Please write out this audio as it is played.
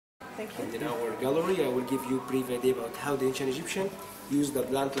Thank you. And in our gallery, I will give you a brief idea about how the ancient Egyptian used the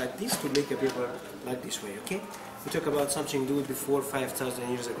plant like this to make a paper like this way, okay? We talk about something do it before 5,000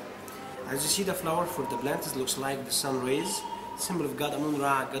 years ago. As you see, the flower for the plant looks like the sun rays, symbol of God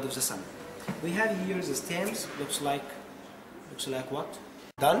Amun-Ra, God of the sun. We have here the stems, looks like what?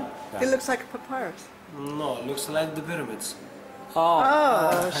 Done? It looks like a papyrus. No, it looks like the pyramids.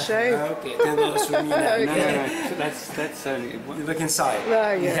 Oh, shame. Okay, $10 for me now. Okay. No, that's only... You look inside.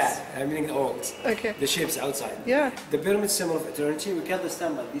 Ah, yes. Yeah, I mean the old. Okay. The shapes outside. Yeah. The pyramid symbol of eternity, we cut the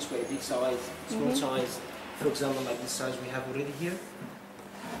stem like this way, big size, small size. For example, like this size we have already here.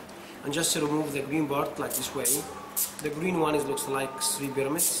 And just to remove the green part like this way, the green one looks like three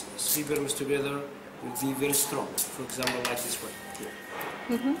pyramids. Three pyramids together will be very strong. For example, like this way.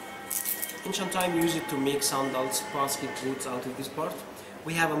 Ancient time used it to make sandals, basket, boots out of this part.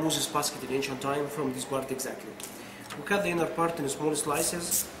 We have a Moses basket in ancient time from this part exactly. We cut the inner part in small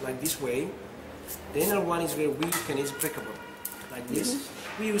slices like this way. The inner one is very weak and is breakable like this.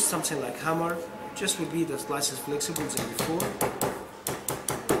 We use something like hammer, just will be the slices flexible than before.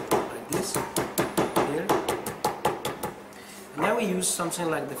 Like this, here. And now we use something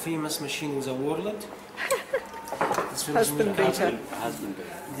like the famous machine in the world. This Husband beater.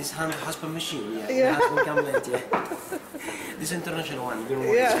 This husband machine, yeah. Yeah. Husband camlet, yeah. This international one, we're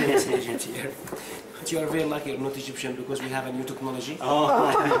more experienced in Egypt here. But you are very lucky you're not Egyptian because we have a new technology.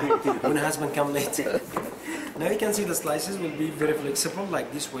 When husband come later. Now you can see the slices will be very flexible,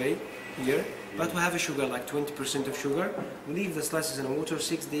 like this way, here. But we have a sugar, like 20% of sugar. We leave the slices in water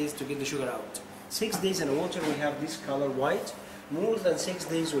 6 days to get the sugar out. 6 days in water we have this color white. More than 6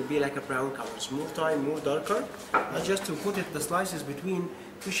 days will be like a brown color. More time, more darker. And just to put it, the slices between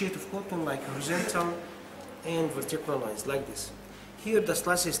two sheets of cotton like horizontal and vertical lines, like this. Here the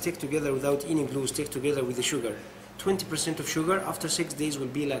slices stick together without any glue, stick together with the sugar. 20% of sugar, after 6 days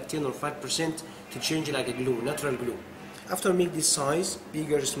will be like 10 or 5% to change like a glue, natural glue. After make this size,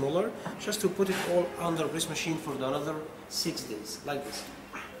 bigger, smaller, just to put it all under press machine for another 6 days, like this.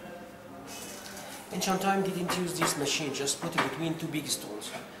 Ancient time didn't use this machine, just put it between two big stones.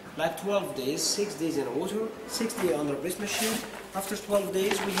 Like 12 days, 6 days in water, 6 days under press machine. After 12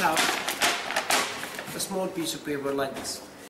 days we have a small piece of paper like this.